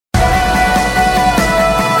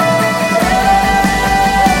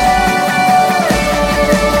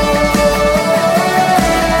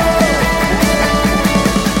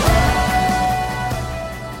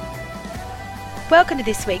Welcome to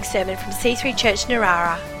this week's sermon from C3 Church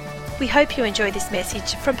Narara. We hope you enjoy this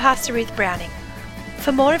message from Pastor Ruth Browning.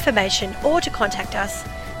 For more information or to contact us,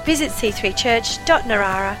 visit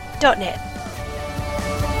c3church.narara.net.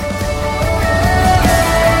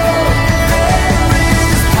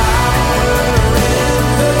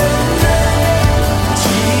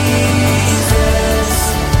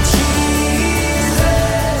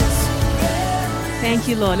 Thank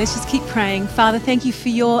you, Lord. Let's just keep praying. Father, thank you for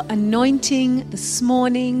your anointing this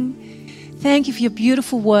morning. Thank you for your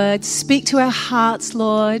beautiful words. Speak to our hearts,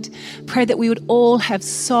 Lord. Pray that we would all have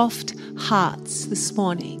soft hearts this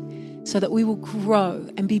morning so that we will grow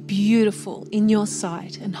and be beautiful in your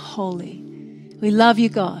sight and holy. We love you,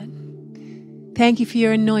 God. Thank you for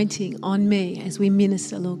your anointing on me as we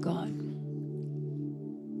minister, Lord God.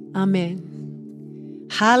 Amen.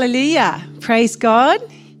 Hallelujah. Praise God.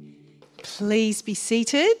 Please be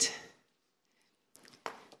seated.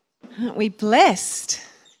 Aren't we blessed?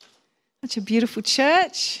 Such a beautiful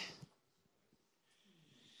church.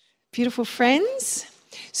 Beautiful friends.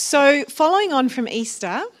 So following on from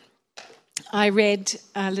Easter, I read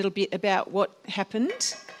a little bit about what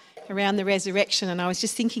happened around the resurrection, and I was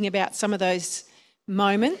just thinking about some of those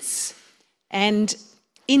moments. And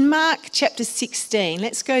in Mark chapter 16,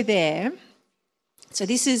 let's go there. So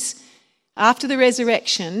this is after the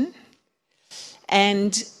resurrection,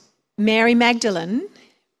 and Mary Magdalene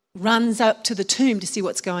runs up to the tomb to see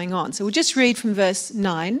what's going on. So we'll just read from verse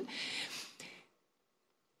 9.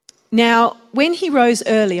 Now, when he rose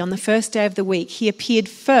early on the first day of the week, he appeared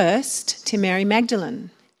first to Mary Magdalene,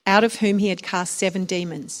 out of whom he had cast 7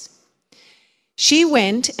 demons. She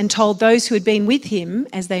went and told those who had been with him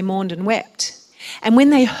as they mourned and wept. And when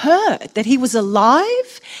they heard that he was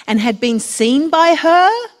alive and had been seen by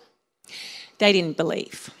her, they didn't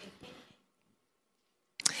believe.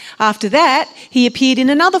 After that, he appeared in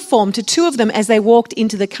another form to 2 of them as they walked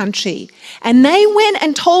into the country. And they went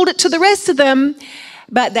and told it to the rest of them,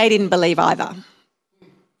 but they didn't believe either.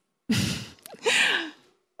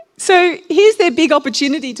 So here's their big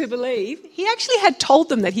opportunity to believe. He actually had told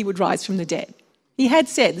them that he would rise from the dead. He had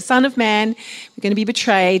said, the Son of Man, we're going to be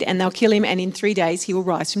betrayed and they'll kill him, and in 3 days he will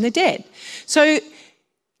rise from the dead. So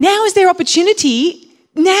now is their opportunity.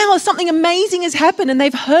 Now something amazing has happened, and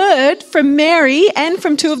they've heard from Mary and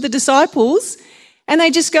from 2 of the disciples, and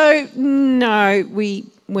they just go, no, we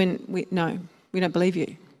don't believe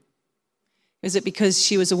you. Is it because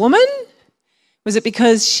she was a woman? Was it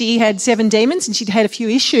because she had 7 demons and she'd had a few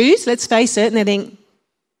issues? Let's face it. And they think,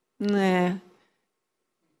 nah,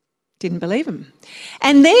 didn't believe him.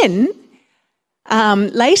 And then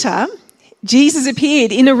later, Jesus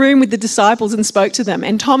appeared in a room with the disciples and spoke to them,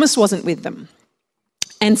 and Thomas wasn't with them.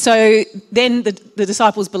 And so then the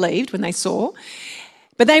disciples believed when they saw,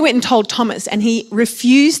 but they went and told Thomas, and he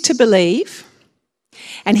refused to believe.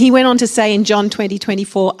 And he went on to say in John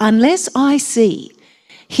 20:24, unless I see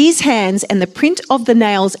his hands and the print of the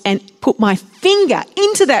nails and put my finger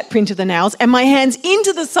into that print of the nails and my hands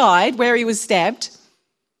into the side where he was stabbed,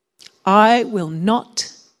 I will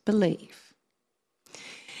not believe.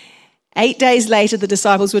 8 days later, the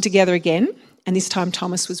disciples were together again, and this time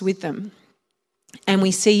Thomas was with them. And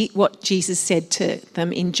we see what Jesus said to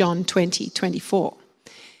them in John 20:24.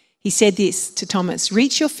 He said this to Thomas,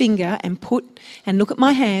 reach your finger and look at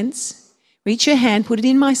my hands. Reach your hand, put it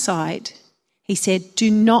in my side. He said,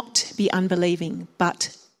 do not be unbelieving,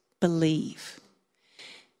 but believe.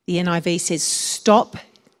 The NIV says, stop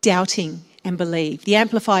doubting and believe. The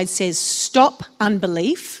Amplified says, stop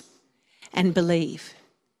unbelief and believe.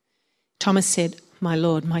 Thomas said, my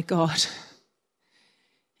Lord, my God.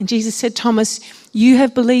 And Jesus said, Thomas, you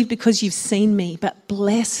have believed because you've seen me, but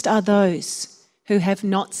blessed are those who have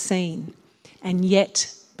not seen and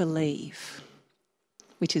yet believe,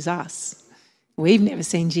 which is us. We've never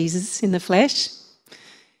seen Jesus in the flesh,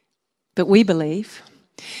 but we believe.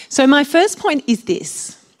 So my first point is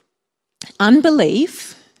this: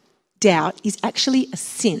 unbelief, doubt, is actually a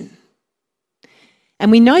sin. And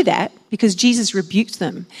we know that because Jesus rebuked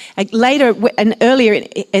them. Later and earlier,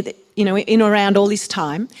 in around all this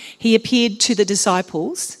time, he appeared to the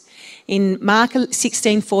disciples. In Mark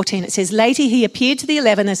 16:14, it says, later he appeared to the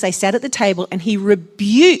 11 as they sat at the table, and he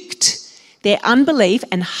rebuked their unbelief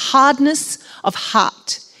and hardness of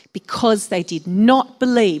heart because they did not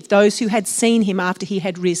believe those who had seen him after he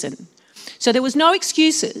had risen. So there was no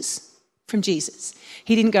excuses from Jesus.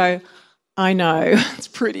 He didn't go, I know, it's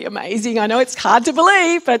pretty amazing. I know it's hard to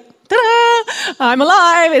believe, but ta-da, I'm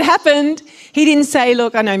alive, it happened. He didn't say,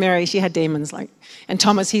 look, I know Mary, she had demons. And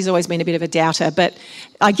Thomas, he's always been a bit of a doubter, but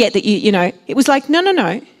I get that it was like,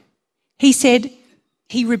 no. He said,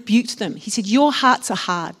 he rebuked them. He said, your hearts are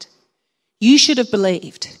hard. You should have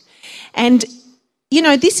believed. And, you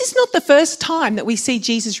know, this is not the first time that we see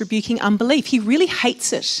Jesus rebuking unbelief. He really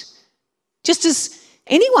hates it. Just as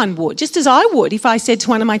anyone would, just as I would if I said to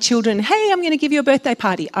one of my children, hey, I'm going to give you a birthday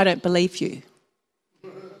party. I don't believe you.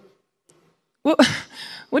 Well,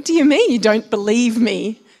 what do you mean you don't believe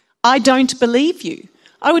me? I don't believe you.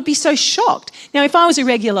 I would be so shocked. Now, if I was a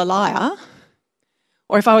regular liar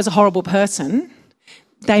or if I was a horrible person,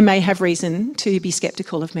 they may have reason to be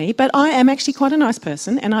sceptical of me, but I am actually quite a nice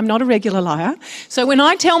person and I'm not a regular liar. So when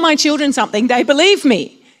I tell my children something, they believe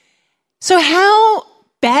me. So how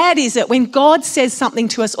bad is it when God says something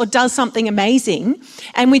to us or does something amazing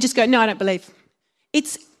and we just go, no, I don't believe?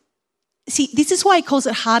 See, this is why he calls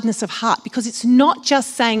it hardness of heart, because it's not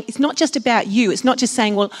just about you. It's not just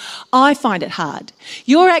saying, well, I find it hard.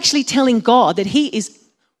 You're actually telling God that he is,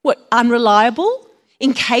 unreliable,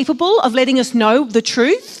 incapable of letting us know the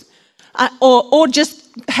truth, or just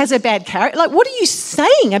has a bad character. Like, what are you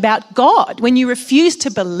saying about God when you refuse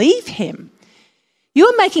to believe him?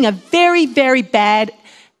 You're making a very, very bad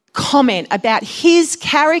comment about his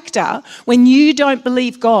character when you don't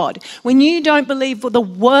believe God, when you don't believe the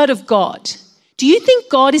word of God. Do you think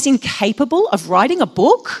God is incapable of writing a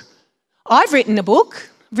book? I've written a book.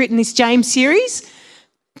 I've written this James series.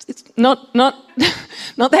 It's not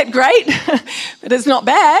that great, but it's not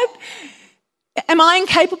bad. Am I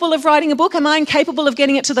incapable of writing a book? Am I incapable of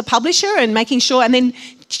getting it to the publisher and making sure, and then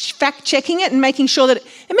fact-checking it and making sure that...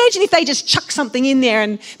 Imagine if they just chuck something in there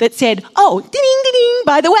and that said, oh, ding,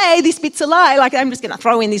 by the way, this bit's a lie. Like, I'm just going to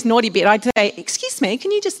throw in this naughty bit. I'd say, excuse me,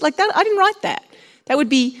 can you just, like that? I didn't write that. That would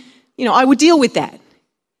be, I would deal with that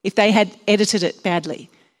if they had edited it badly.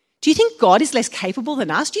 Do you think God is less capable than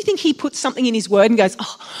us? Do you think he puts something in his word and goes,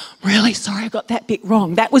 oh, really sorry, I got that bit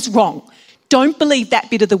wrong. That was wrong. Don't believe that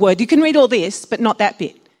bit of the word. You can read all this, but not that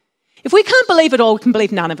bit. If we can't believe it all, we can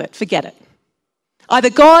believe none of it. Forget it. Either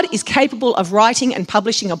God is capable of writing and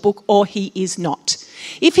publishing a book or he is not.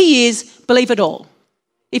 If he is, believe it all.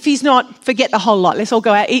 If he's not, forget the whole lot. Let's all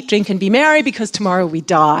go out, eat, drink and be merry because tomorrow we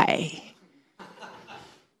die.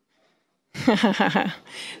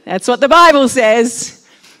 That's what the Bible says.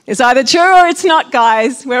 It's either true or it's not,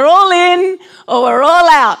 guys. We're all in or we're all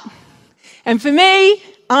out. And for me,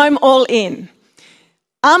 I'm all in.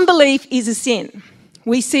 Unbelief is a sin.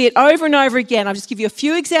 We see it over and over again. I'll just give you a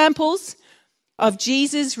few examples of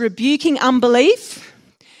Jesus rebuking unbelief.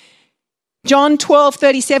 John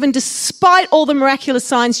 12:37, despite all the miraculous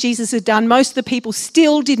signs Jesus had done, most of the people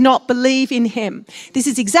still did not believe in him. This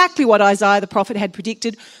is exactly what Isaiah the prophet had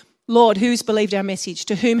predicted. Lord, who's believed our message?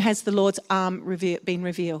 To whom has the Lord's arm been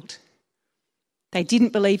revealed? They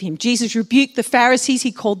didn't believe him. Jesus rebuked the Pharisees.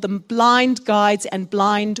 He called them blind guides and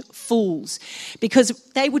blind fools because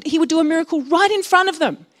he would do a miracle right in front of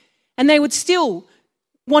them and they would still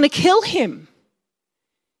want to kill him.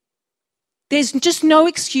 There's just no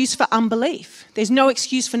excuse for unbelief. There's no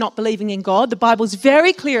excuse for not believing in God. The Bible's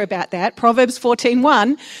very clear about that. Proverbs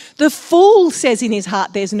 14:1, the fool says in his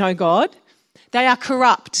heart there's no God. They are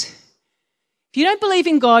corrupt. If you don't believe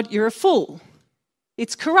in God, you're a fool.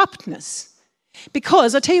 It's corruptness.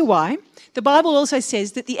 Because, I'll tell you why, the Bible also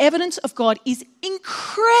says that the evidence of God is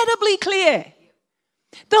incredibly clear.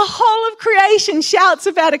 The whole of creation shouts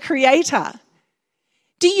about a creator.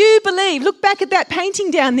 Do you believe, look back at that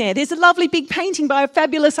painting down there, there's a lovely big painting by a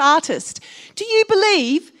fabulous artist. Do you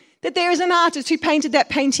believe that there is an artist who painted that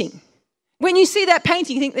painting? When you see that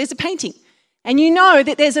painting, you think there's a painting, and you know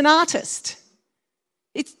that there's an artist.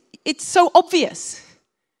 It's so obvious.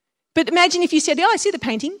 But imagine if you said, I see the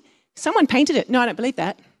painting. Someone painted it. No, I don't believe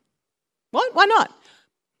that. What? Why not?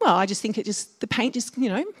 Well, I just think the paint just,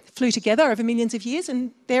 flew together over millions of years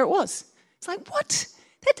and there it was. It's like, what?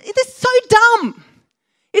 That's so dumb.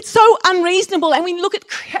 It's so unreasonable. And we look at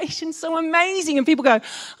creation so amazing and people go, I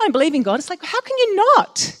don't believe in God. It's like, how can you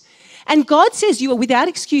not? And God says you are without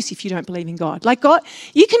excuse if you don't believe in God. Like God,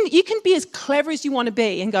 you can be as clever as you want to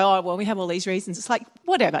be and go, we have all these reasons. It's like,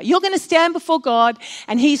 whatever. You're going to stand before God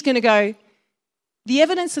and he's going to go, the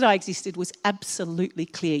evidence that I existed was absolutely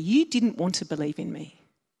clear. You didn't want to believe in me.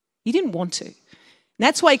 You didn't want to. And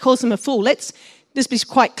that's why he calls them a fool. Let's just be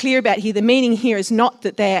quite clear about here. The meaning here is not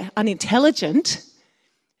that they're unintelligent.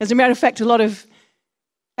 As a matter of fact, a lot of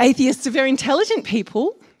atheists are very intelligent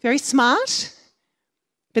people, very smart.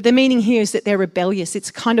 But the meaning here is that they're rebellious. It's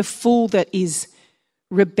a kind of fool that is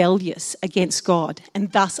rebellious against God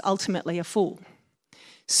and thus ultimately a fool.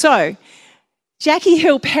 So, Jackie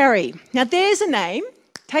Hill Perry. Now, there's a name.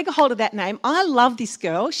 Take a hold of that name. I love this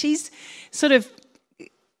girl. She's sort of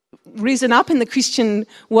risen up in the Christian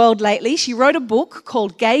world lately. She wrote a book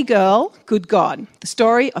called Gay Girl, Good God, the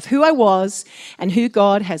story of who I was and who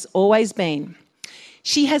God has always been.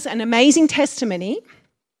 She has an amazing testimony,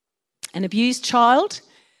 an abused child,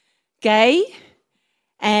 gay,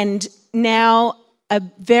 and now a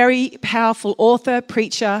very powerful author,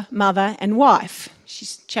 preacher, mother, and wife.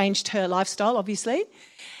 She's changed her lifestyle, obviously.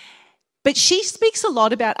 But she speaks a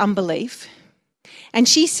lot about unbelief. And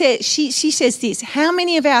she says this: how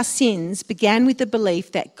many of our sins began with the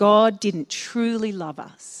belief that God didn't truly love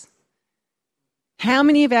us? How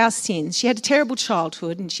many of our sins? She had a terrible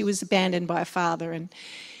childhood and she was abandoned by her father. And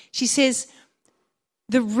she says,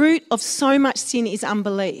 the root of so much sin is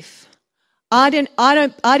unbelief. I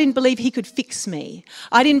didn't believe he could fix me.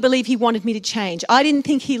 I didn't believe he wanted me to change. I didn't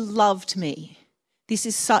think he loved me. This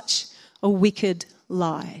is such a wicked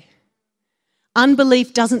lie.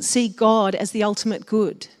 Unbelief doesn't see God as the ultimate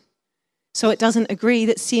good. So it doesn't agree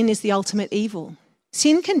that sin is the ultimate evil.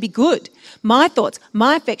 Sin can be good. My thoughts,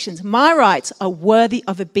 my affections, my rights are worthy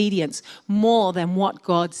of obedience more than what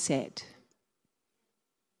God said.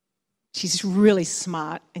 She's really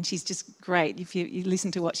smart and she's just great if you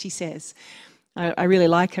listen to what she says. I really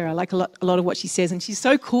like her. I like a lot of what she says, and she's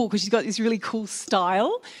so cool because she's got this really cool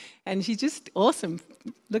style and she's just awesome.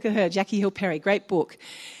 Look at her, Jackie Hill Perry, great book.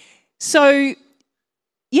 So,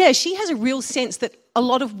 yeah, she has a real sense that a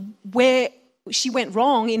lot of where she went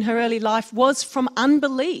wrong in her early life was from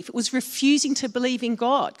unbelief. It was refusing to believe in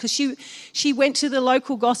God, because she went to the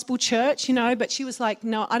local gospel church, but she was like,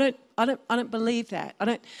 no, I don't believe that.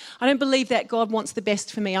 I don't believe that God wants the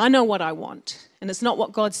best for me. I know what I want, and it's not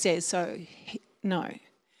what God says. So no.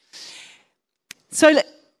 So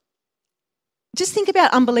just think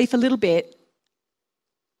about unbelief a little bit.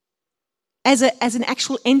 As an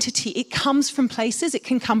actual entity, it comes from places. It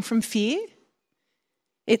can come from fear.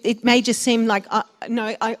 It may just seem like,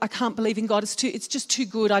 no, I can't believe in God. It's just too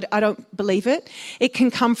good. I don't believe it. It can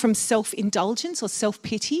come from self-indulgence or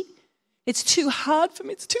self-pity. It's too hard for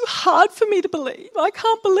me. It's too hard for me to believe. I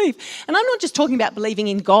can't believe. And I'm not just talking about believing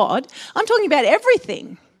in God. I'm talking about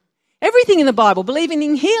everything. Everything in the Bible, believing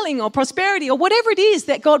in healing or prosperity or whatever it is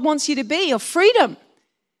that God wants you to be, or freedom.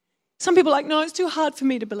 Some people are like, no, it's too hard for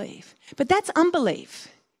me to believe. But that's unbelief.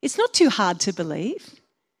 It's not too hard to believe.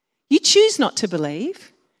 You choose not to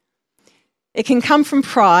believe. It can come from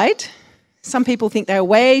pride. Some people think they're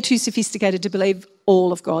way too sophisticated to believe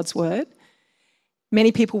all of God's word.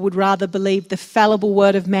 Many people would rather believe the fallible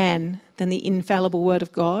word of man than the infallible word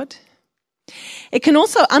of God.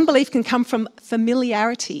 Unbelief can come from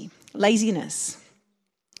familiarity, laziness.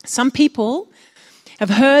 Some people have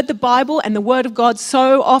heard the Bible and the word of God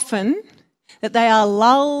so often that they are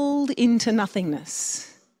lulled into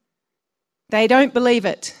nothingness. They don't believe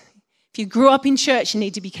it. If you grew up in church, you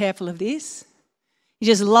need to be careful of this.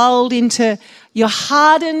 You're just lulled into, you're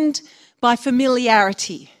hardened by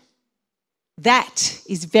familiarity. That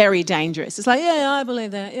is very dangerous. It's like, yeah, I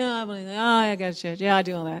believe that. Yeah, I believe that. Oh, I go to church. Yeah, I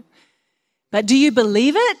do all that. But do you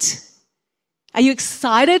believe it? Are you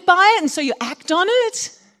excited by it and so you act on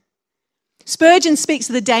it? Spurgeon speaks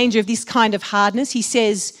of the danger of this kind of hardness. He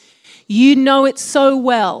says, you know it so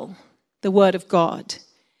well, the word of God,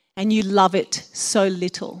 and you love it so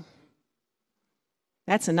little.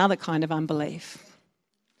 That's another kind of unbelief.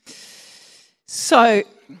 So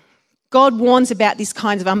God warns about this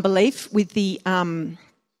kind of unbelief with the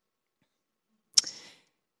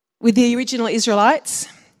original Israelites.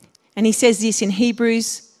 And he says this in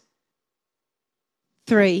Hebrews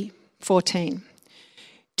 3:14.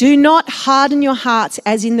 Do not harden your hearts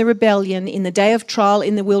as in the rebellion in the day of trial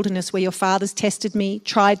in the wilderness, where your fathers tested me,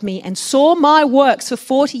 tried me, and saw my works for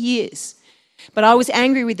 40 years. But I was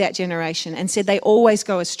angry with that generation and said they always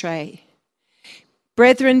go astray.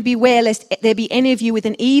 Brethren, beware lest there be any of you with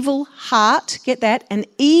an evil heart, get that, an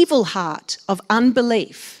evil heart of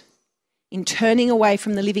unbelief in turning away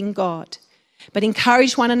from the living God. But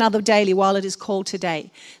encourage one another daily while it is called today,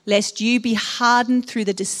 lest you be hardened through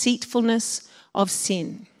the deceitfulness of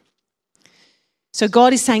sin. So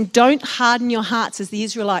God is saying, don't harden your hearts as the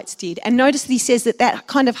Israelites did. And notice that he says that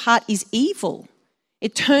kind of heart is evil.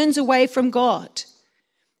 It turns away from God.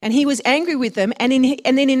 And he was angry with them. And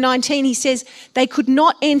then in 19 he says they could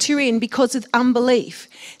not enter in because of unbelief.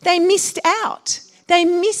 They missed out. They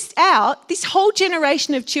missed out. This whole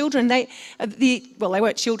generation of children, they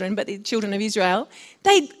weren't children, but the children of Israel,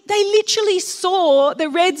 they literally saw the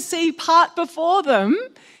Red Sea part before them.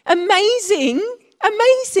 Amazing.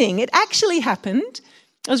 It actually happened.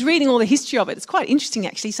 I was reading all the history of it. It's quite interesting,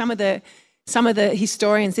 actually, some of the some of the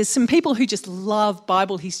historians, there's some people who just love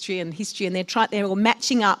Bible history, and they're all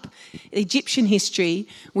matching up Egyptian history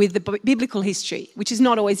with the biblical history, which is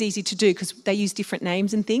not always easy to do because they use different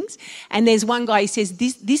names and things. And there's one guy who says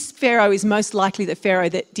this Pharaoh is most likely the Pharaoh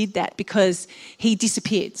that did that because he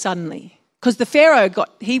disappeared suddenly. Because the Pharaoh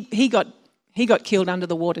got killed under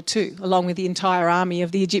the water too, along with the entire army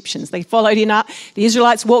of the Egyptians. They followed him up. The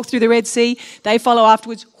Israelites walked through the Red Sea. They follow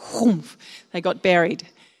afterwards. Whoom, they got buried.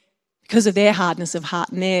 Because of their hardness of heart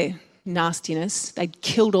and their nastiness, they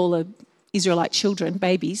killed all the Israelite children,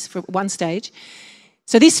 babies, for one stage.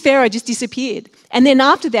 So this Pharaoh just disappeared. And then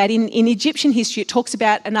after that, in Egyptian history, it talks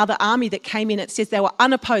about another army that came in. It says they were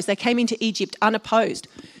unopposed. They came into Egypt unopposed.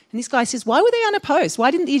 And this guy says, why were they unopposed?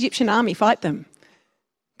 Why didn't the Egyptian army fight them?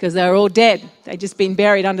 Because they were all dead. They'd just been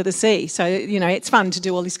buried under the sea. So, it's fun to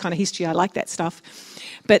do all this kind of history. I like that stuff.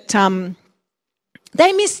 But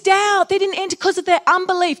they missed out. They didn't enter because of their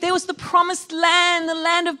unbelief. There was the promised land, the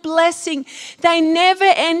land of blessing. They never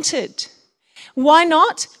entered. Why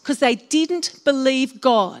not? Because they didn't believe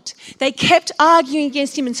God. They kept arguing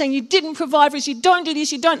against him and saying, you didn't provide for us, you don't do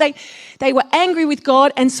this, you don't. They were angry with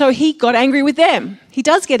God, and so he got angry with them. He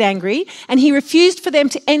does get angry, and he refused for them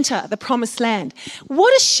to enter the promised land.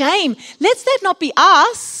 What a shame. Let's that not be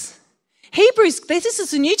us. Hebrews, this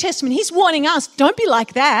is the New Testament. He's warning us, don't be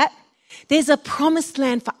like that. There's a promised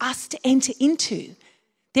land for us to enter into.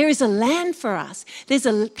 There is a land for us. There's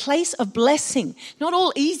a place of blessing. Not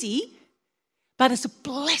all easy, but it's a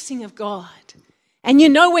blessing of God. And you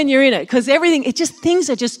know when you're in it, because things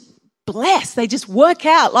are just blessed. They just work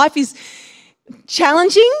out. Life is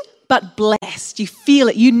challenging, but blessed. You feel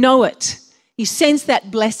it. You know it. You sense that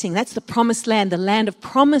blessing. That's the promised land, the land of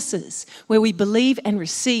promises, where we believe and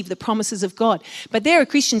receive the promises of God. But there are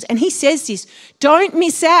Christians, and he says this, don't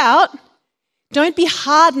miss out. Don't be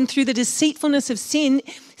hardened through the deceitfulness of sin.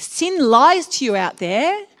 Sin lies to you out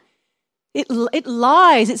there. It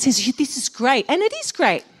lies. It says, this is great. And it is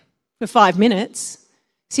great for 5 minutes.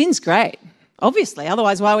 Sin's great, obviously.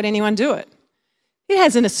 Otherwise, why would anyone do it? It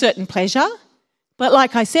has a certain pleasure, but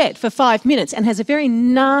like I said, for 5 minutes, and has a very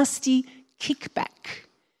nasty kickback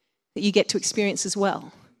that you get to experience as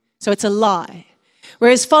well. So it's a lie.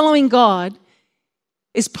 Whereas following God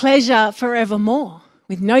is pleasure forevermore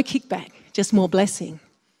with no kickback, just more blessing.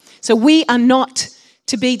 So we are not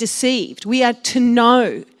to be deceived. We are to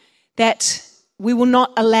know that we will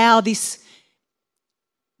not allow this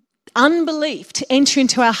unbelief to enter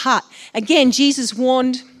into our heart. Again, Jesus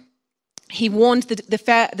warned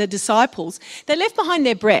the disciples. They left behind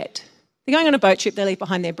their bread. They're going on a boat trip, they leave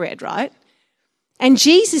behind their bread, right? And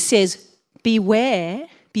Jesus says, beware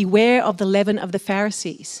of the leaven of the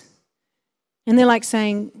Pharisees. And they're like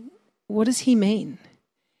saying, what does he mean?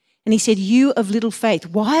 And he said, you of little faith,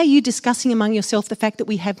 why are you discussing among yourself the fact that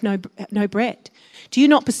we have no bread? Do you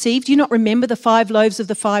not perceive? Do you not remember the 5 loaves of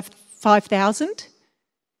the 5,000?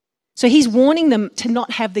 So he's warning them to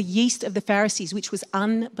not have the yeast of the Pharisees, which was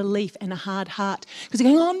unbelief and a hard heart. Because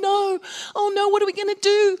they're going, oh no, what are we going to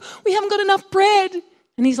do? We haven't got enough bread.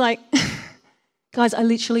 And he's like, guys, I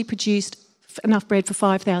literally produced enough bread for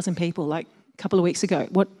 5,000 people like a couple of weeks ago.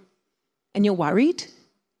 What? And you're worried?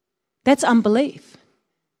 That's unbelief.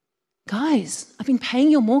 Guys, I've been paying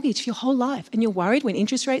your mortgage for your whole life and you're worried when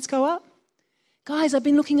interest rates go up? Guys, I've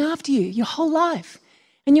been looking after you your whole life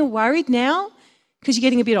and you're worried now because you're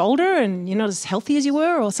getting a bit older and you're not as healthy as you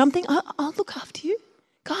were or something? I'll look after you.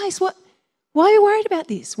 Guys, what? Why are you worried about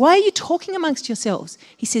this? Why are you talking amongst yourselves?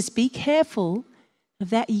 He says, be careful of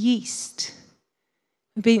that yeast.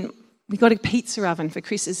 We got a pizza oven for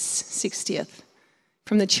Chris's 60th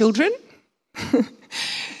from the children.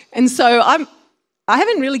 And so I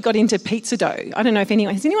haven't really got into pizza dough. I don't know if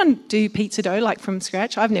has anyone do pizza dough like from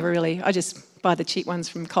scratch? I've never really, I just buy the cheap ones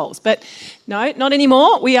from Coles. But no, not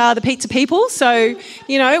anymore. We are the pizza people. So,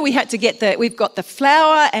 we had to we've got the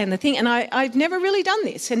flour and the thing, and I've never really done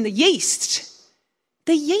this. And the yeast.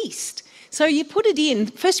 So you put it in,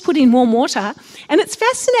 first put in warm water, and it's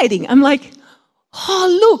fascinating. I'm like,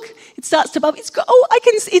 oh, look, it starts to bubble.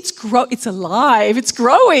 It's alive. It's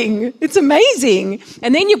growing. It's amazing.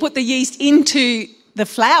 And then you put the yeast into the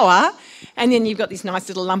flour, and then you've got this nice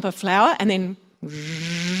little lump of flour, and then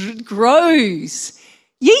it grows.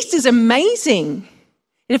 Yeast is amazing.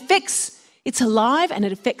 It's alive, and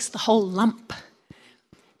it affects the whole lump.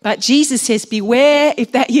 But Jesus says, beware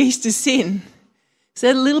if that yeast is sin. So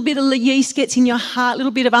a little bit of yeast gets in your heart, a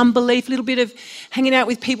little bit of unbelief, a little bit of hanging out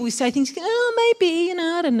with people who say things, maybe,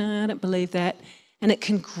 I don't know, I don't believe that. And it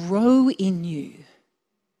can grow in you.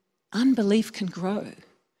 Unbelief can grow.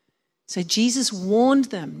 So Jesus warned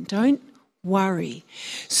them, don't worry.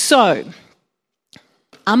 So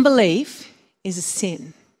unbelief is a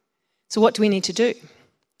sin. So what do we need to do?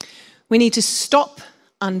 We need to stop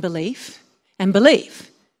unbelief and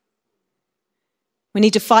believe. We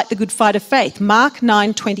need to fight the good fight of faith. Mark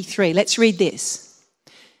 9:23. Let's read this.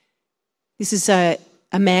 This is a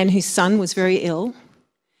man whose son was very ill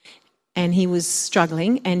and he was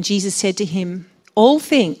struggling, and Jesus said to him, "All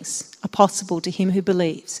things are possible to him who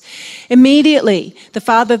believes." Immediately, the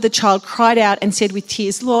father of the child cried out and said with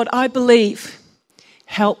tears, "Lord, I believe.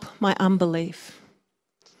 Help my unbelief."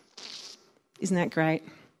 Isn't that great?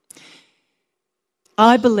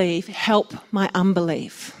 I believe, help my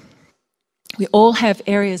unbelief. We all have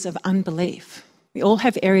areas of unbelief. We all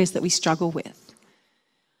have areas that we struggle with.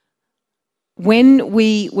 When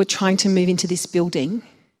we were trying to move into this building,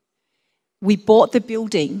 we bought the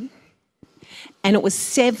building and it was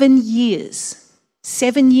 7 years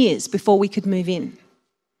before we could move in,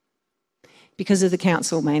 because of the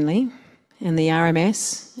council mainly and the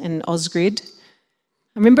RMS and Ausgrid.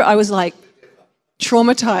 I remember I was like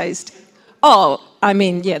traumatised. Oh, I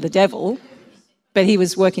mean, yeah, the devil, but he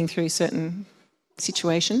was working through certain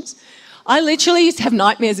situations. I literally used to have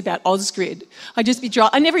nightmares about Ausgrid. I'd just be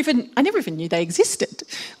I never even knew they existed.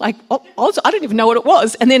 Like, I don't even know what it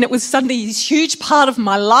was. And then it was suddenly this huge part of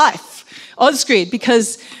my life, Ausgrid,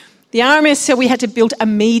 because the RMS said we had to build a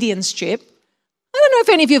median strip. I don't know if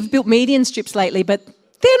any of you have built median strips lately, but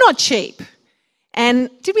they're not cheap. And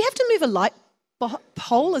did we have to move a light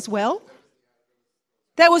pole as well?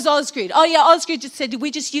 That was Ausgrid. Oh yeah, Ausgrid just said,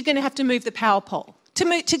 you're going to have to move the power pole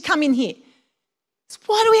to come in here. So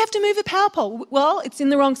why do we have to move a power pole? Well, it's in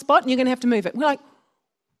the wrong spot and you're going to have to move it. We're like,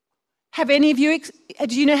 have any of you,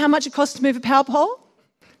 do you know how much it costs to move a power pole?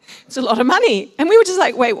 It's a lot of money. And we were just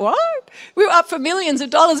like, wait, what? We were up for millions of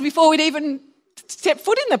dollars before we'd even stepped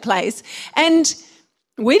foot in the place. And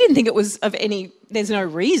we didn't think it was of any, there's no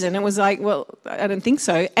reason. It was like, well, I don't think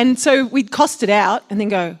so. And so we'd cost it out and then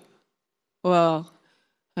go, well,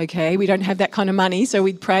 okay, we don't have that kind of money, so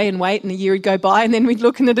we'd pray and wait, and a year would go by, and then we'd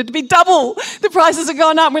look and it'd be double. The prices had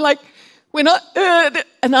gone up. And we're like, we're not.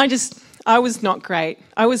 And I was not great.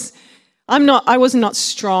 I was not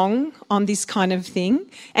strong on this kind of thing.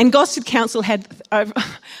 And Gosford Council had.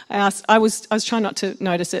 I was trying not to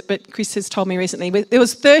notice it, but Chris has told me recently there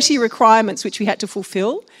was 30 requirements which we had to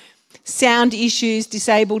fulfil. Sound issues,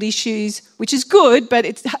 disabled issues, which is good, but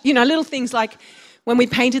it's little things like. When we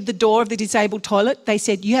painted the door of the disabled toilet, they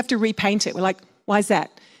said, you have to repaint it. We're like, why is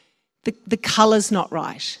that? The colour's not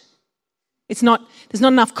right. There's not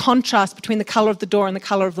enough contrast between the colour of the door and the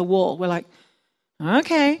colour of the wall. We're like,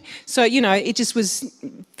 okay. So, it just was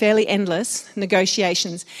fairly endless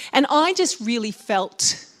negotiations. And I just really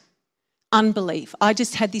felt unbelief. I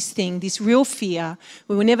just had this real fear.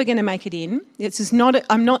 We were never going to make it in.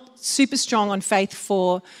 I'm not super strong on faith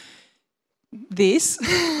for this.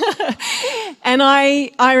 And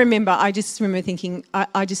I just remember thinking,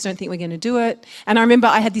 I just don't think we're going to do it. And I remember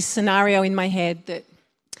I had this scenario in my head that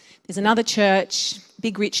there's another church,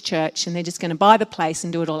 big rich church, and they're just going to buy the place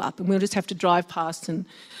and do it all up. And we'll just have to drive past and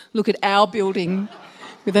look at our building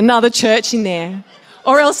with another church in there.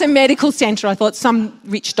 Or else a medical centre. I thought some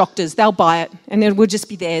rich doctors, they'll buy it and it will just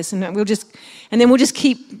be theirs, and then we'll just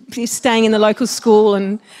keep staying in the local school.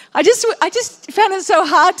 And I just found it so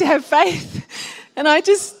hard to have faith. And I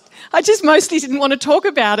just mostly didn't want to talk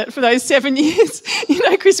about it for those 7 years.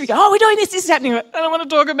 Chris would go, we're doing this is happening. I don't want to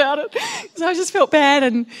talk about it. So I just felt bad.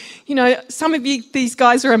 And, some of these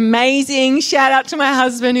guys are amazing. Shout out to my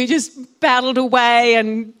husband who just battled away,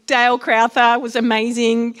 and Dale Crowther was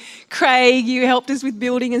amazing. Craig, you helped us with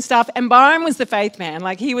building and stuff. And Byron was the faith man.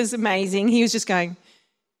 Like, he was amazing. He was just going,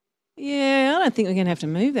 yeah, I don't think we're going to have to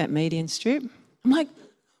move that median strip. I'm like,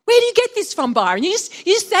 where do you get this from, Byron? You just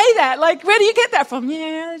say that. Like, where do you get that from?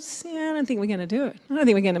 I don't think we're going to do it. I don't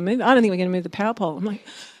think we're going to move the power pole. I'm like,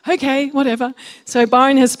 okay, whatever. So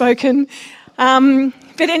Byron has spoken.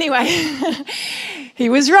 But anyway, he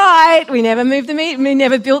was right. We never moved we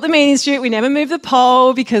never built the median strip. We never moved the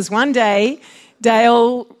pole, because one day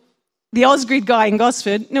Dale, the Ausgrid guy in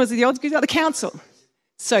Gosford, no, was it the Ausgrid guy? The council.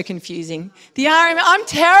 So confusing. The RM, I'm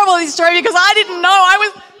terrible at this story because I didn't know.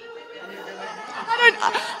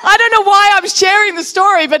 I don't know why I'm sharing the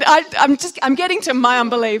story, but I'm getting to my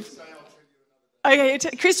unbelief. Okay,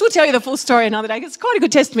 Chris will tell you the full story another day. It's quite a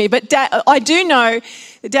good testimony. But I do know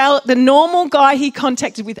that the normal guy he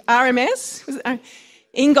contacted with RMS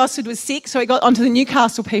in Gosford was sick, so he got onto the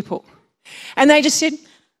Newcastle people. And they just said,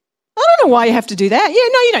 I don't know why you have to do that. Yeah,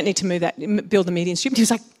 no, you don't need to build the median strip. And he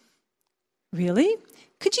was like, really?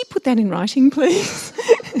 Could you put that in writing, please?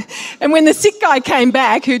 And when the sick guy came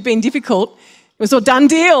back, who'd been difficult, it was all done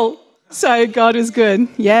deal. So God was good.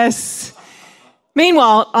 Yes.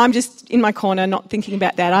 Meanwhile, I'm just in my corner not thinking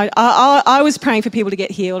about that. I was praying for people to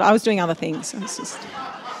get healed. I was doing other things.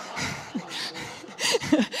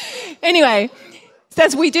 Anyway,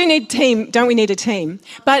 so we do need a team, don't we need a team?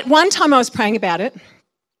 But one time I was praying about it,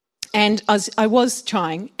 and I was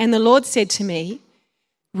trying, and the Lord said to me,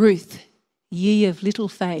 Ruth, ye of little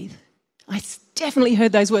faith. I definitely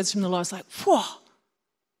heard those words from the Lord. I was like, whoa.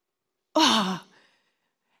 Oh.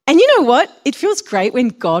 And you know what? It feels great when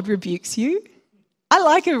God rebukes you. I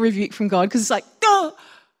like a rebuke from God because it's like, oh,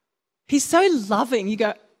 he's so loving. You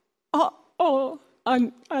go,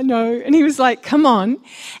 I know. And he was like, come on.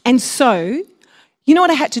 And so, you know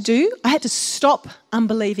what I had to do? I had to stop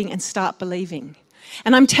unbelieving and start believing.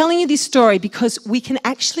 And I'm telling you this story because we can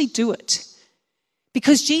actually do it.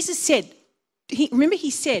 Because Jesus said, he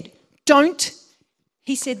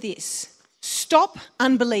said this, stop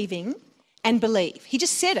unbelieving and believe. He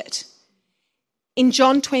just said it in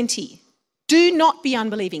John 20. Do not be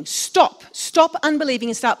unbelieving. Stop unbelieving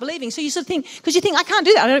and start believing. So you sort of think, because you think, I can't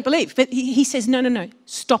do that, I don't believe. But he says, no,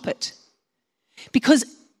 stop it. Because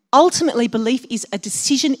ultimately belief is a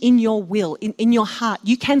decision in your will, in your heart.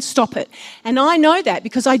 You can stop it. And I know that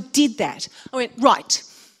because I did that. I went, right,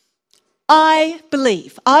 I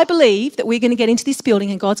believe that we're going to get into this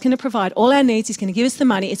building and God's going to provide all our needs. He's going to give us the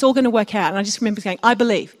money. It's all going to work out. And I just remember saying, I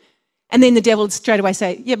believe. And then the devil would straight away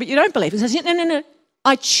say, yeah, but you don't believe. He says, no.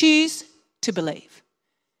 I choose to believe.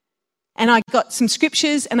 And I got some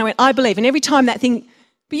scriptures and I went, I believe. And every time that thing,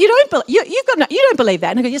 but you don't believe that.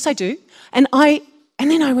 And I go, yes, I do. And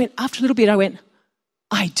then I went, after a little bit, I went,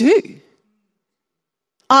 I do.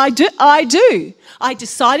 I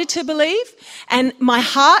decided to believe, and my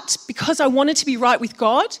heart, because I wanted to be right with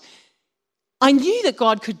God, I knew that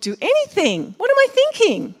God could do anything. What am I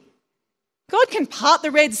thinking? God can part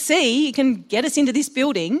the Red Sea. He can get us into this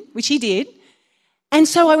building, which he did. And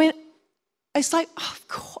so I went, it's like, oh, of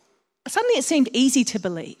course. Suddenly it seemed easy to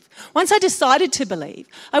believe. Once I decided to believe,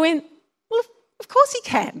 I went, well, of course he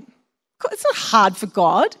can. It's not hard for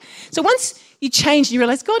God. So once you change and you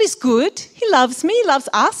realise God is good, he loves me, he loves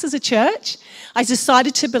us as a church, I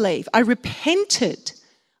decided to believe. I repented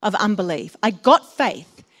of unbelief. I got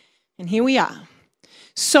faith, and here we are.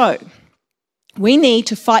 So we need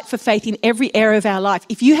to fight for faith in every area of our life.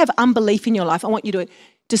 If you have unbelief in your life, I want you to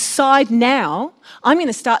decide now, I'm going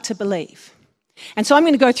to start to believe. And so I'm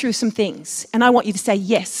going to go through some things, and I want you to say,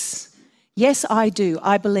 yes. Yes, I do.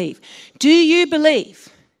 I believe. Do you believe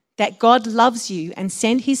that God loves you and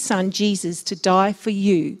sent his son, Jesus, to die for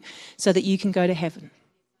you so that you can go to heaven?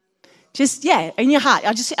 Just, in your heart.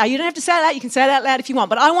 You don't have to say that. You can say it out loud if you want.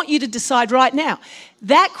 But I want you to decide right now,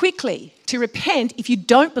 that quickly, to repent if you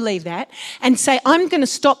don't believe that and say, I'm going to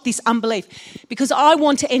stop this unbelief because I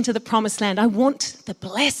want to enter the promised land. I want the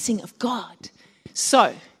blessing of God.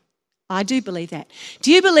 So I do believe that.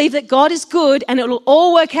 Do you believe that God is good and it will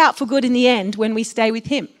all work out for good in the end when we stay with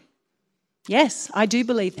him? Yes, I do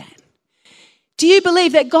believe that. Do you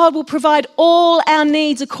believe that God will provide all our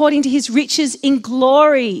needs according to his riches in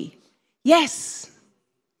glory? Yes.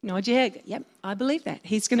 Nod your head. Yep, I believe that.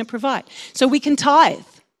 He's going to provide. So we can tithe.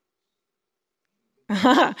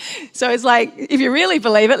 So it's like, if you really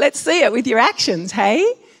believe it, let's see it with your actions, hey?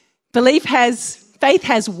 Faith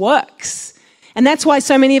has works. And that's why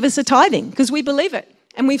so many of us are tithing, because we believe it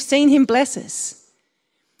and we've seen him bless us.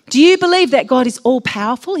 Do you believe that God is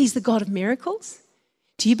all-powerful? He's the God of miracles.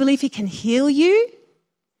 Do you believe he can heal you?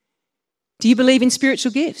 Do you believe in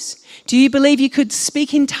spiritual gifts? Do you believe you could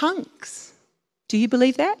speak in tongues? Do you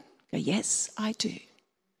believe that? Go, yes, I do.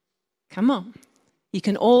 Come on. You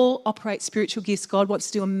can all operate spiritual gifts. God wants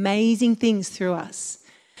to do amazing things through us.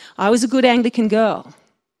 I was a good Anglican girl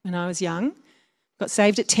when I was young. Got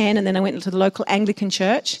saved at 10 and then I went to the local Anglican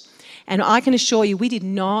church. And I can assure you, we did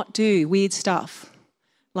not do weird stuff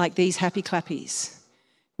like these happy clappies.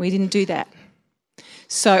 We didn't do that.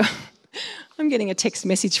 So I'm getting a text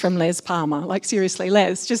message from Les Palmer. Like, seriously,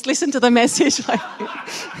 Les, just listen to the message. Like,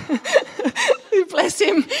 bless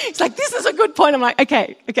him. He's like, this is a good point. I'm like,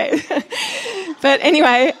 okay. But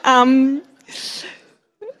anyway,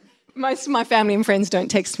 most of my family and friends don't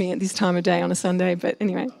text me at this time of day on a Sunday. But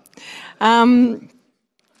anyway. No,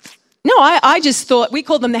 I just thought, we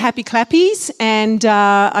called them the happy clappies, and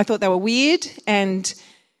I thought they were weird, and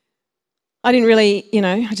I didn't really,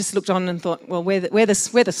 I just looked on and thought, well, we're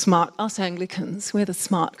the smart, us Anglicans, we're the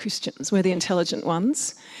smart Christians, we're the intelligent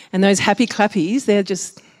ones, and those happy clappies, they're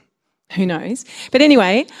just, who knows. But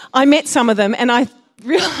anyway, I met some of them, and I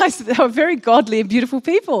realised that they were very godly and beautiful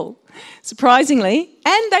people, surprisingly,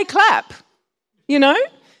 and they clap,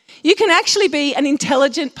 You can actually be an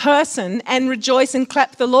intelligent person and rejoice and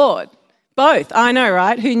clap the Lord. Both. I know,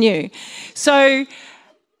 right? Who knew? So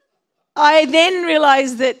I then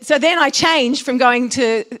realised that, so then I changed from going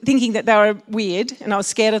to thinking that they were weird and I was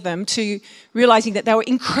scared of them to realising that they were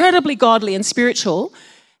incredibly godly and spiritual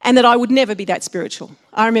and that I would never be that spiritual.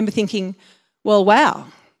 I remember thinking, well, wow,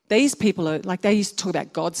 these people are, like, they used to talk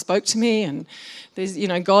about God spoke to me and there's,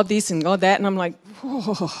 God this and God that, and I'm like,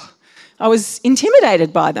 oh. I was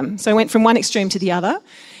intimidated by them. So I went from one extreme to the other,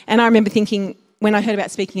 and I remember thinking, when I heard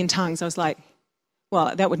about speaking in tongues, I was like,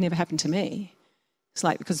 well, that would never happen to me. It's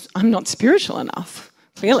like, because I'm not spiritual enough,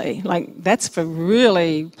 clearly. Like, that's for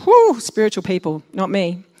really spiritual people, not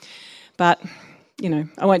me. But,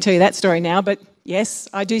 I won't tell you that story now, but yes,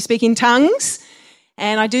 I do speak in tongues,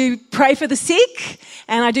 and I do pray for the sick,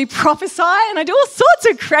 and I do prophesy, and I do all sorts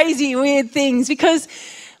of crazy, weird things, because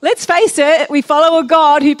let's face it, we follow a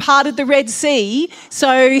God who parted the Red Sea,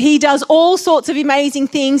 so he does all sorts of amazing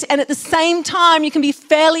things, and at the same time, you can be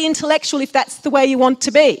fairly intellectual if that's the way you want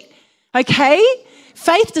to be, okay?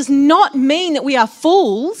 Faith does not mean that we are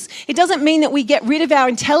fools. It doesn't mean that we get rid of our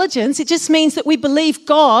intelligence. It just means that we believe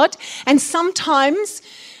God, and sometimes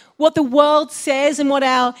what the world says and what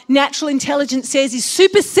our natural intelligence says is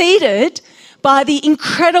superseded by the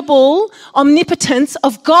incredible omnipotence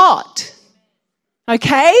of God.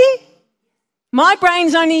 Okay? My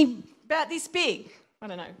brain's only about this big. I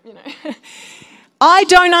don't know, I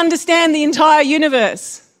don't understand the entire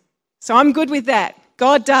universe. So I'm good with that.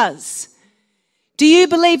 God does. Do you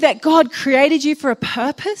believe that God created you for a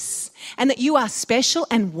purpose and that you are special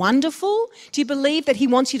and wonderful? Do you believe that he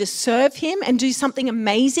wants you to serve him and do something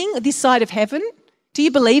amazing this side of heaven? Do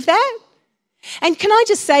you believe that? And can I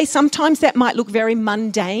just say, sometimes that might look very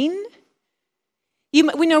mundane. We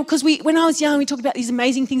know, because when I was young, we talked about these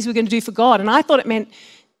amazing things we were going to do for God, and I thought it meant,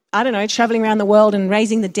 travelling around the world and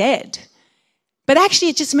raising the dead. But actually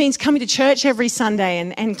it just means coming to church every Sunday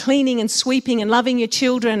and cleaning and sweeping and loving your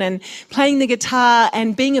children and playing the guitar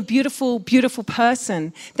and being a beautiful, beautiful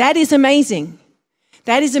person. That is amazing.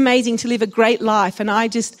 That is amazing, to live a great life, and I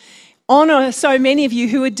just honour so many of you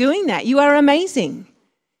who are doing that. You are amazing.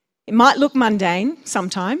 It might look mundane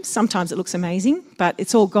sometimes it looks amazing, but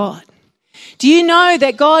it's all God. Do you know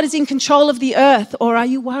that God is in control of the earth, or are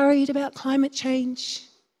you worried about climate change?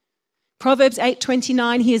 Proverbs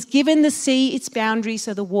 8:29, he has given the sea its boundary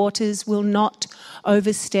so the waters will not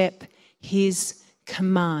overstep his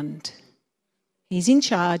command. He's in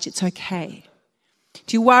charge, it's okay.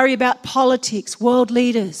 Do you worry about politics, world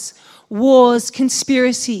leaders, wars,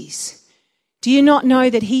 conspiracies? Do you not know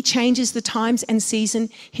that he changes the times and season?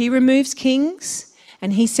 He removes kings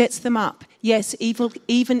and he sets them up. Yes,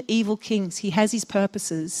 even evil kings. He has his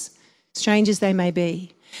purposes, strange as they may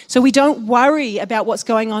be. So we don't worry about what's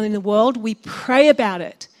going on in the world. We pray about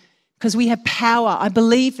it because we have power. I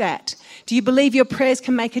believe that. Do you believe your prayers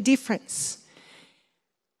can make a difference?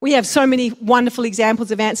 We have so many wonderful examples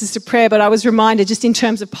of answers to prayer, but I was reminded, just in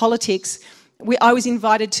terms of politics, I was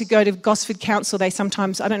invited to go to Gosford Council. They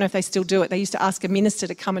sometimes, I don't know if they still do it, they used to ask a minister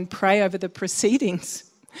to come and pray over the proceedings.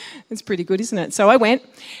 It's pretty good, isn't it? So I went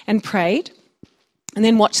and prayed and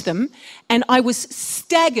then watched them, and I was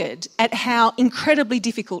staggered at how incredibly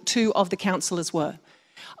difficult two of the councillors were.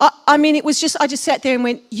 I mean, it was just, I just sat there and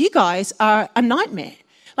went, you guys are a nightmare.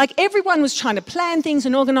 Like, everyone was trying to plan things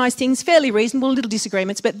and organise things, fairly reasonable, little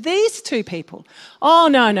disagreements, but these two people, oh,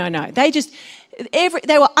 no.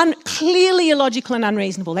 They were clearly illogical and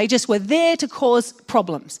unreasonable. They just were there to cause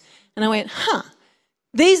problems. And I went,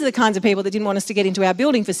 these are the kinds of people that didn't want us to get into our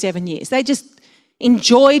building for 7 years. They just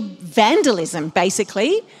enjoyed vandalism,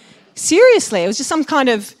 basically. Seriously, it was just some kind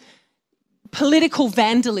of political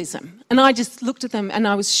vandalism. And I just looked at them and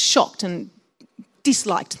I was shocked and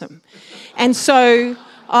disliked them. And so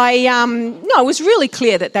it was really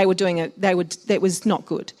clear that they were doing it. That was not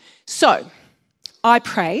good. So I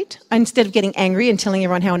prayed. Instead of getting angry and telling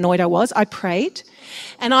everyone how annoyed I was, I prayed.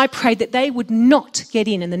 And I prayed that they would not get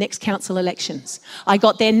in the next council elections. I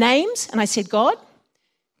got their names and I said, God,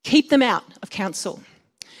 keep them out of council.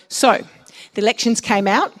 So the elections came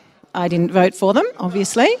out. I didn't vote for them,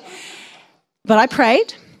 obviously. But I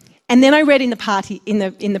prayed. And then I read in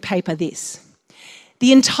the paper this.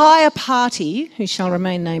 The entire party, who shall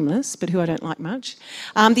remain nameless, but who I don't like much,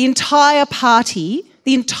 the entire party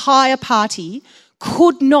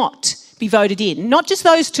could not be voted in. Not just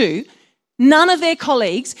those two, none of their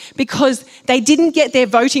colleagues, because they didn't get their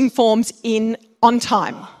voting forms in on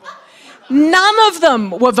time. None of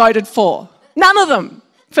them were voted for. None of them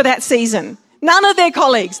for that season. None of their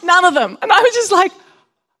colleagues. None of them. And I was just like,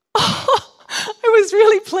 I was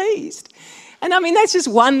really pleased. And I mean, that's just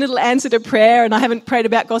one little answer to prayer, and I haven't prayed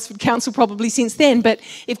about Gosford Council probably since then, but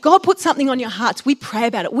if God puts something on your hearts, we pray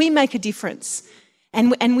about it. We make a difference.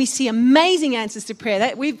 And we see amazing answers to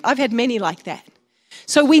prayer. I've had many like that.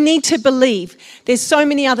 So we need to believe. There's so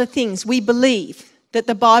many other things. We believe that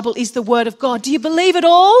the Bible is the Word of God. Do you believe it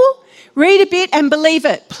all? Read a bit and believe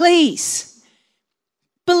it, please.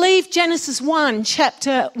 Believe Genesis 1,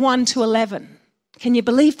 chapter 1 to 11. Can you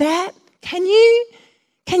believe that? Can you?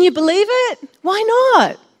 Can you believe it? Why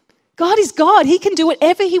not? God is God. He can do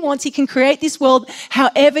whatever he wants. He can create this world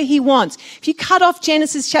however he wants. If you cut off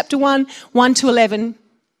Genesis chapter 1, 1 to 11,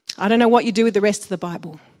 I don't know what you do with the rest of the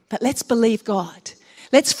Bible, but let's believe God.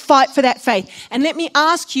 Let's fight for that faith. And let me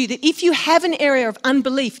ask you that if you have an area of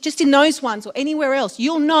unbelief, just in those ones or anywhere else,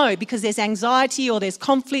 you'll know because there's anxiety or there's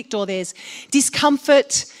conflict or there's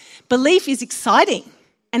discomfort. Belief is exciting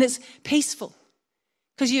and it's peaceful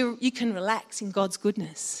because you can relax in God's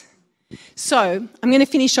goodness. So I'm going to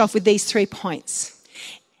finish off with these 3 points.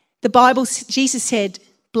 The Bible, Jesus said,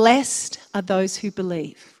 blessed are those who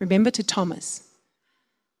believe. Remember to Thomas.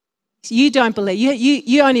 You don't believe.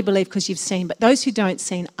 You only believe because you've seen, but those who don't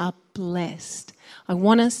see are blessed. I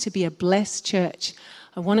want us to be a blessed church.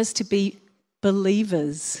 I want us to be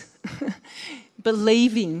believers,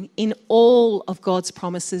 believing in all of God's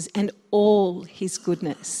promises and all his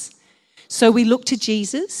goodness. So we look to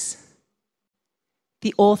Jesus,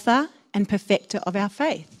 the author and perfecter of our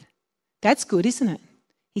faith. That's good, isn't it?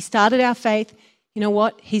 He started our faith. You know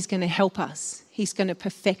what? He's going to help us. He's going to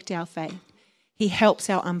perfect our faith. He helps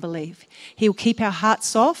our unbelief. He'll keep our hearts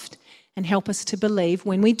soft and help us to believe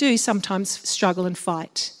when we do sometimes struggle and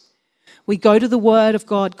fight. We go to the Word of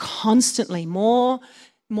God constantly, more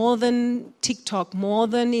than TikTok, more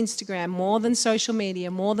than Instagram, more than social media,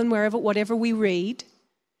 more than whatever we read.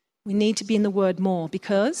 We need to be in the Word more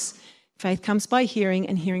because faith comes by hearing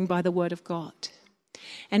and hearing by the Word of God.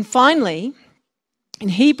 And finally, in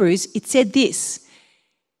Hebrews, it said this,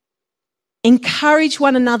 encourage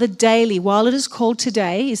one another daily while it is called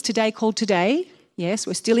today. Is today called today? Yes,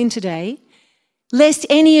 we're still in today. Lest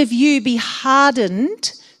any of you be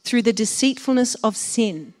hardened through the deceitfulness of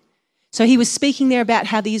sin. So he was speaking there about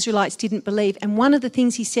how the Israelites didn't believe. And one of the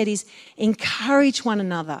things he said is encourage one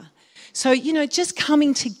another. So, just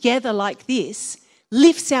coming together like this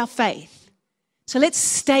lifts our faith. So let's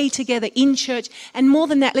stay together in church. And more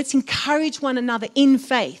than that, let's encourage one another in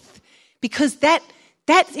faith because that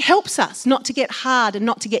helps us not to get hard and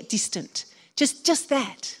not to get distant. Just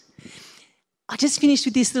that. I just finished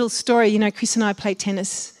with this little story. Chris and I played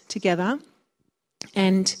tennis together.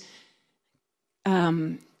 And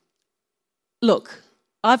look,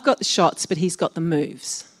 I've got the shots, but he's got the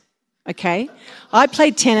moves. Okay? I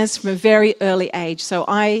played tennis from a very early age. So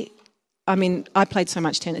I played so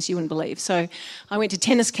much tennis you wouldn't believe. So I went to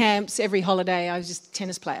tennis camps every holiday. I was just a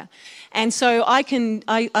tennis player. And so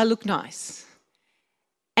I look nice.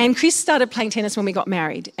 And Chris started playing tennis when we got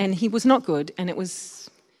married, and he was not good, and it was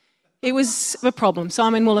a problem.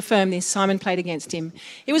 Simon will affirm this. Simon played against him.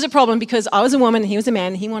 It was a problem because I was a woman, he was a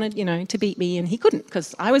man. He wanted, to beat me, and he couldn't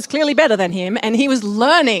because I was clearly better than him, and he was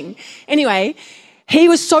learning. Anyway, he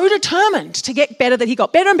was so determined to get better that he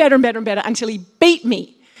got better and better and better and better until he beat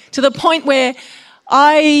me to the point where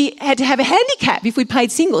I had to have a handicap if we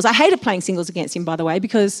played singles. I hated playing singles against him, by the way,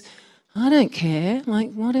 because I don't care,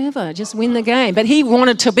 whatever, just win the game. But he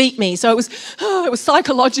wanted to beat me, so it was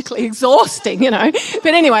psychologically exhausting,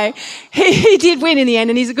 But anyway, he did win in the end,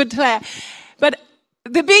 and he's a good player. But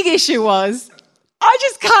the big issue was I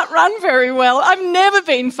just can't run very well. I've never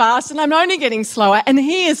been fast, and I'm only getting slower, and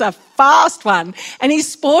he is a fast one, and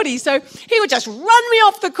he's sporty, so he would just run me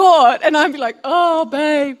off the court, and I'd be like, oh,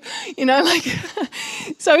 babe,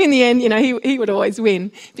 So in the end, he would always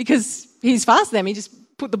win because he's faster than me. He just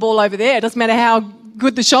put the ball over there. It doesn't matter how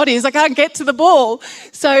good the shot is. I can't get to the ball.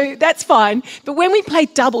 So that's fine. But when we play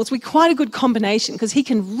doubles, we're quite a good combination because he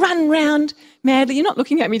can run round madly. You're not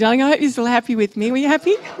looking at me, darling. I hope you're still happy with me. Were you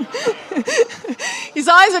happy? His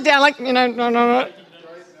eyes are down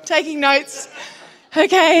taking notes.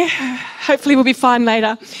 Okay. Hopefully we'll be fine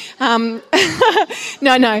later.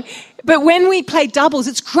 No. But when we play doubles,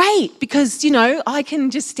 it's great because, I can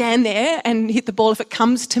just stand there and hit the ball if it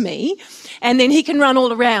comes to me. And then he can run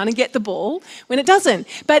all around and get the ball when it doesn't.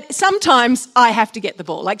 But sometimes I have to get the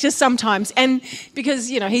ball, just sometimes. And because,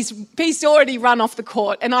 he's already run off the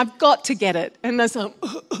court and I've got to get it. And there's like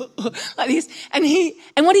this.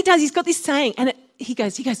 And what he does, he's got this saying. And he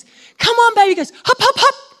goes, come on, baby. He goes, hop, hop,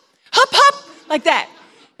 hop, hop, hop, like that.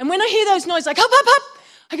 And when I hear those noises, like hop, hop, hop,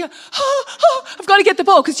 I go, oh, I've got to get the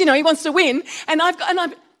ball because, he wants to win. And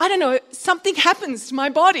I don't know, something happens to my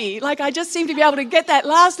body. Like I just seem to be able to get that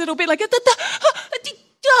last little bit, like,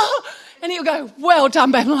 and he'll go, well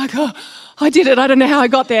done, babe. I'm like, oh, I did it. I don't know how I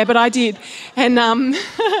got there, but I did. And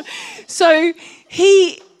so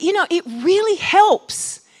it really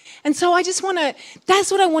helps. And so I just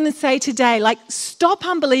that's what I want to say today. Like, stop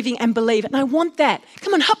unbelieving and believe. And I want that.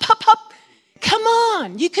 Come on, hop, hop, hop. Come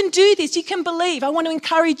on, you can do this. You can believe. I want to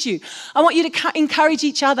encourage you. I want you to encourage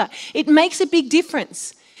each other. It makes a big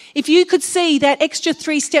difference. If you could see that extra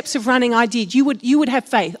 3 steps of running I did, you would have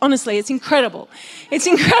faith. Honestly, it's incredible. It's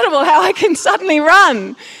incredible how I can suddenly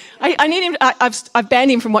run. I need him. I've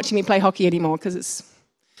banned him from watching me play hockey anymore because it's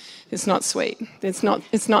not sweet. It's not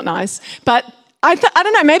nice. But I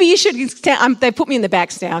don't know. Maybe you should. They put me in the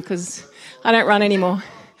backs now because I don't run anymore.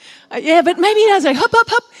 But maybe he does. Like, hop, hop,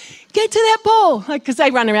 hop. Get to that ball, because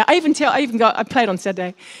they run around. I played on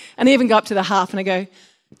Saturday, and I even go up to the half, and I go.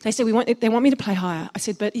 They said they want me to play higher. I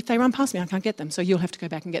said, but if they run past me, I can't get them, so you'll have to go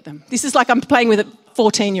back and get them. This is like I'm playing with a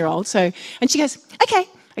 14-year-old. And she goes, okay,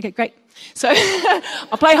 great. So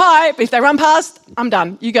I'll play high, but if they run past, I'm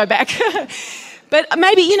done. You go back. But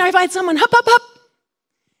maybe if I had someone hop, hop, hop.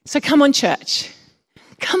 So come on, church.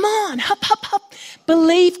 Come on, hop, hop, hop.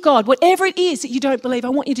 Believe God. Whatever it is that you don't believe, I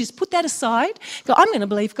want you to just put that aside. Go, I'm going to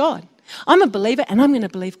believe God. I'm a believer and I'm going to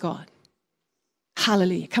believe God.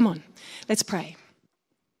 Hallelujah. Come on, let's pray.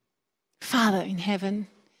 Father in heaven,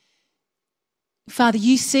 Father,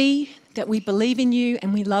 you see that we believe in you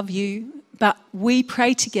and we love you, but we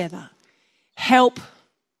pray together. Help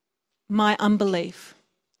my unbelief,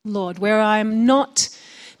 Lord, where I'm not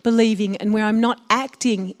believing and where I'm not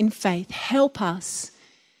acting in faith. Help us.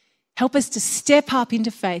 Help us to step up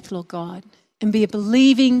into faith, Lord God, and be a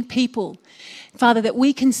believing people. Father, that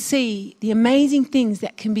we can see the amazing things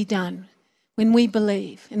that can be done when we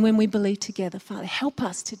believe and when we believe together. Father, help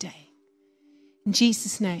us today. In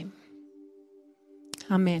Jesus' name,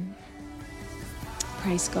 amen.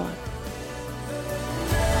 Praise God.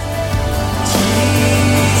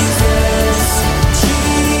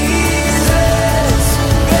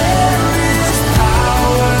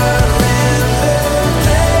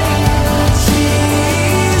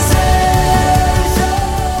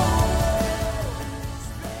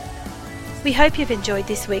 We hope you've enjoyed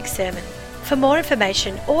this week's sermon. For more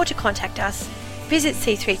information or to contact us, visit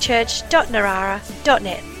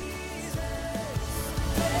c3church.narara.net.